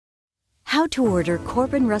How to order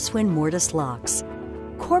Corbin Russwin Mortise locks.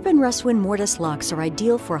 Corbin Russwin Mortise locks are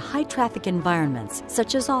ideal for high-traffic environments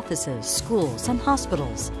such as offices, schools, and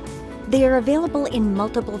hospitals. They are available in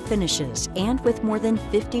multiple finishes and with more than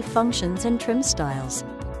 50 functions and trim styles.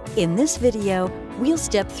 In this video, we'll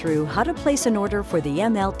step through how to place an order for the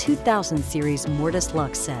ML2000 series Mortise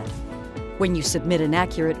lock set. When you submit an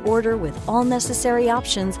accurate order with all necessary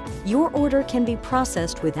options, your order can be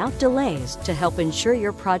processed without delays to help ensure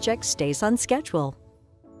your project stays on schedule.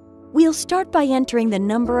 We'll start by entering the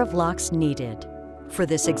number of locks needed. For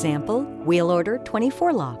this example, we'll order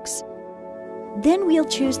 24 locks. Then we'll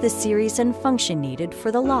choose the series and function needed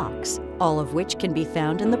for the locks, all of which can be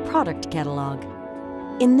found in the product catalog.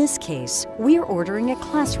 In this case, we're ordering a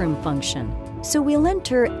classroom function, so we'll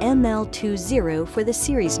enter ML20 for the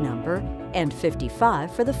series number and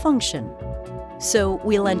 55 for the function. So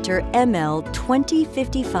we'll enter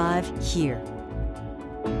ML2055 here.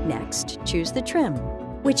 Next, choose the trim,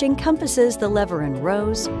 which encompasses the lever and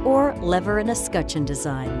rose or lever and escutcheon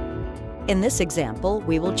design. In this example,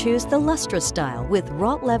 we will choose the lustra style with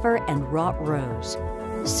wrought lever and wrought rose.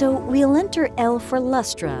 So we'll enter L for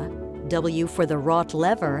lustra, W for the wrought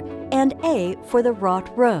lever, and A for the wrought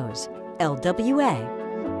rose, LWA.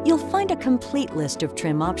 You'll find a complete list of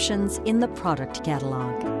trim options in the product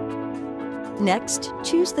catalog. Next,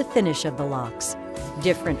 choose the finish of the locks.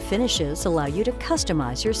 Different finishes allow you to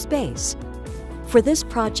customize your space. For this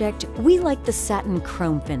project, we like the satin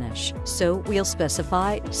chrome finish, so we'll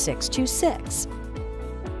specify 626.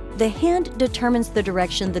 The hand determines the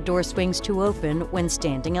direction the door swings to open when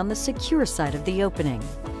standing on the secure side of the opening.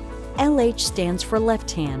 LH stands for left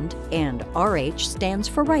hand and RH stands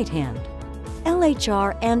for right hand.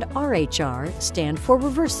 LHR and RHR stand for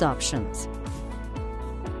reverse options.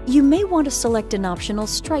 You may want to select an optional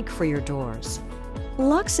strike for your doors.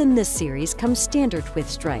 Locks in this series come standard with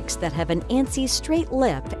strikes that have an ANSI straight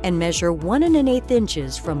lip and measure 1 1/8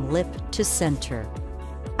 inches from lip to center.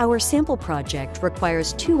 Our sample project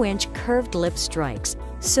requires 2-inch curved lip strikes,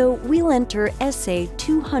 so we'll enter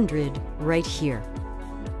SA200 right here.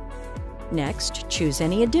 Next, choose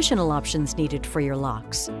any additional options needed for your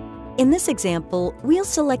locks. In this example, we'll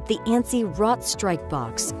select the ANSI wrought strike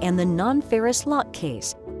box and the non-ferrous lock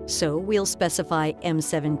case, so we'll specify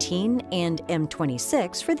M17 and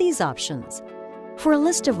M26 for these options. For a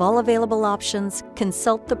list of all available options,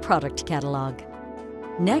 consult the product catalog.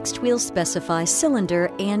 Next, we'll specify cylinder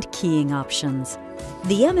and keying options.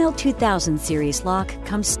 The ML2000 series lock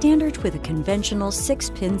comes standard with a conventional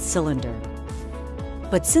 6-pin cylinder.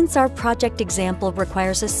 But since our project example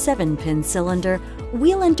requires a 7-pin cylinder,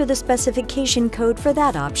 we'll enter the specification code for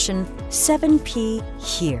that option, 7P,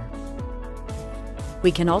 here.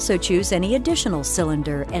 We can also choose any additional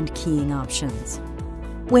cylinder and keying options.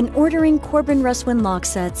 When ordering Corbin Russwin lock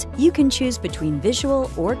sets, you can choose between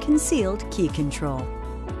visual or concealed key control.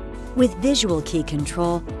 With visual key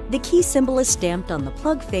control, the key symbol is stamped on the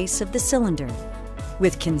plug face of the cylinder.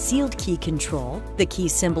 With concealed key control, the key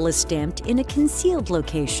symbol is stamped in a concealed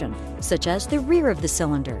location, such as the rear of the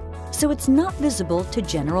cylinder, so it's not visible to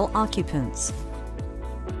general occupants.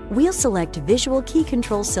 We'll select visual key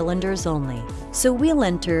control cylinders only, so we'll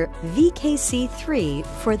enter VKC3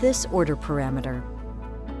 for this order parameter.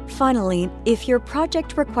 Finally, if your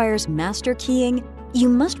project requires master keying, you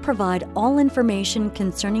must provide all information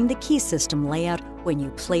concerning the key system layout when you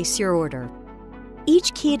place your order.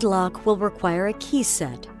 Each keyed lock will require a key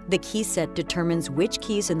set. The key set determines which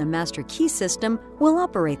keys in the master key system will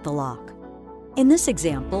operate the lock. In this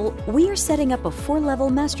example, we are setting up a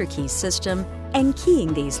 4-level master key system and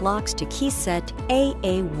keying these locks to key set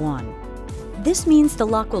AA1. This means the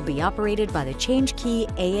lock will be operated by the change key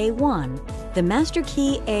AA1, the master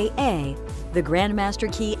key AA, the grandmaster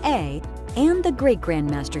key A, and the great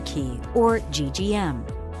grandmaster key, or GGM.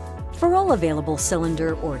 For all available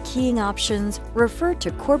cylinder or keying options, refer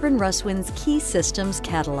to Corbin Russwin's Key Systems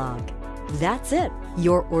catalog. That's it.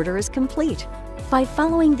 Your order is complete. By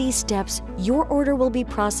following these steps, your order will be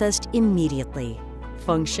processed immediately.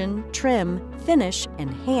 Function, trim, finish, and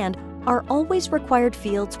hand are always required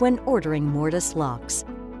fields when ordering Mortise locks.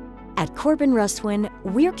 At Corbin Russwin,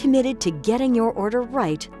 we're committed to getting your order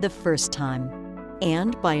right the first time.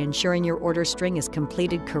 And by ensuring your order string is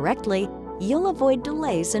completed correctly, you'll avoid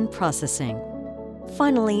delays in processing.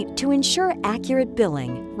 Finally, to ensure accurate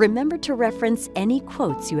billing, remember to reference any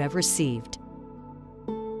quotes you have received.